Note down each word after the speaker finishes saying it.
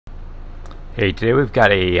Hey, today we've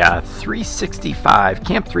got a Camp 365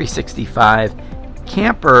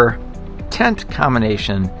 camper tent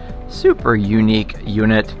combination. Super unique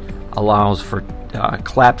unit. Allows for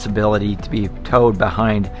collapsibility to be towed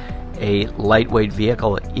behind a lightweight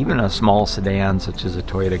vehicle, even a small sedan such as a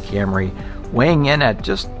Toyota Camry, weighing in at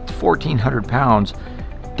just 1,400 pounds.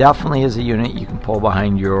 Definitely is a unit you can pull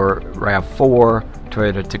behind your RAV4,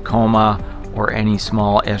 Toyota Tacoma, or any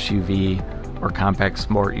small SUV or compact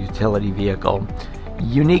sport utility vehicle.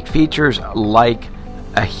 Unique features like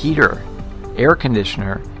a heater, air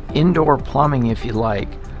conditioner, indoor plumbing if you like,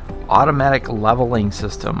 automatic leveling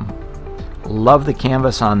system. Love the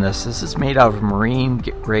canvas on this. This is made out of marine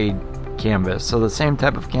grade canvas, so the same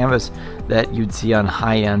type of canvas that you'd see on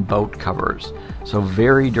high-end boat covers. So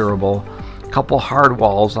very durable. Couple hard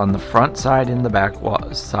walls on the front side and the back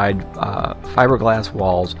side, fiberglass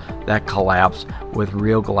walls that collapse with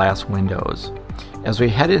real glass windows. As we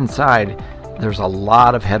head inside, there's a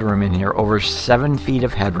lot of headroom in here, over 7 feet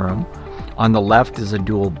of headroom. On the left is a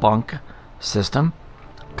dual bunk system,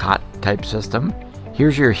 cot type system.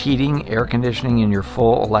 Here's your heating, air conditioning, and your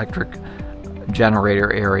full electric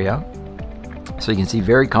generator area. So you can see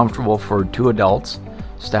very comfortable for 2 adults.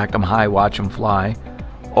 Stack them high, watch them fly.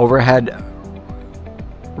 Overhead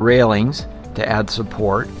railings to add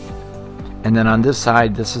support, and then on this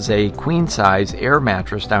side, this is a queen size air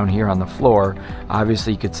mattress down here on the floor.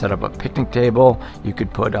 Obviously you could set up a picnic table, you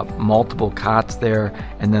could put up multiple cots there,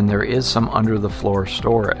 and then there is some under the floor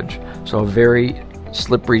storage. So a very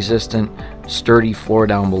slip resistant, sturdy floor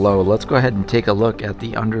down below. Let's go ahead and take a look at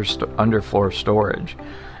the underfloor storage.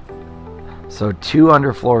 So 2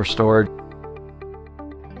 underfloor storage.